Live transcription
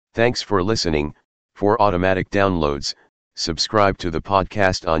Thanks for listening. For automatic downloads, subscribe to the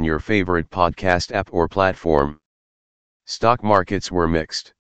podcast on your favorite podcast app or platform. Stock markets were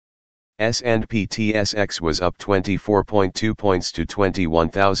mixed. S&P TSX was up 24.2 points to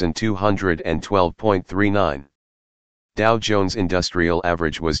 21,212.39. Dow Jones Industrial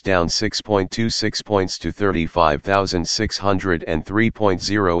Average was down 6.26 points to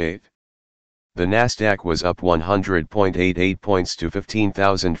 35,603.08. The Nasdaq was up 100.88 points to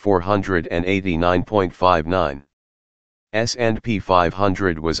 15,489.59. S&P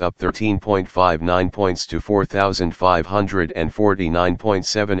 500 was up 13.59 points to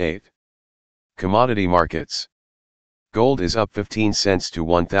 4,549.78. Commodity markets. Gold is up 15 cents to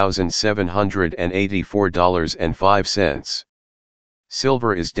 $1,784.05.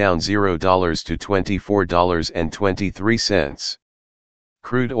 Silver is down $0 to $24.23.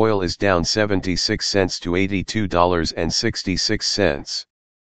 Crude oil is down 76 cents to $82.66.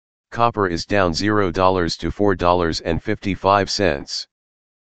 Copper is down $0 to $4.55.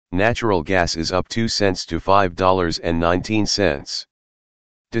 Natural gas is up 2 cents to $5.19.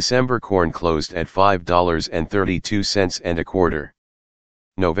 December corn closed at $5.32 and a quarter.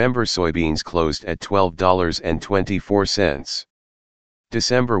 November soybeans closed at $12.24.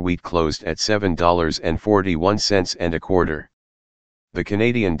 December wheat closed at $7.41 and a quarter. The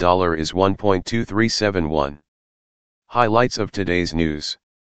Canadian dollar is 1.2371. Highlights of today's news.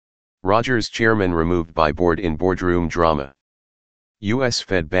 Rogers chairman removed by board in boardroom drama. U.S.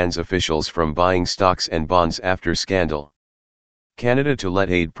 Fed bans officials from buying stocks and bonds after scandal. Canada to let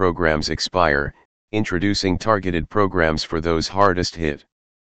aid programs expire, introducing targeted programs for those hardest hit.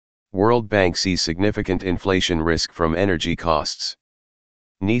 World Bank sees significant inflation risk from energy costs.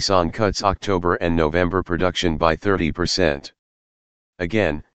 Nissan cuts October and November production by 30%.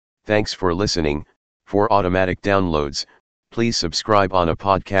 Again, thanks for listening. For automatic downloads, please subscribe on a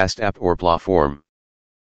podcast app or platform.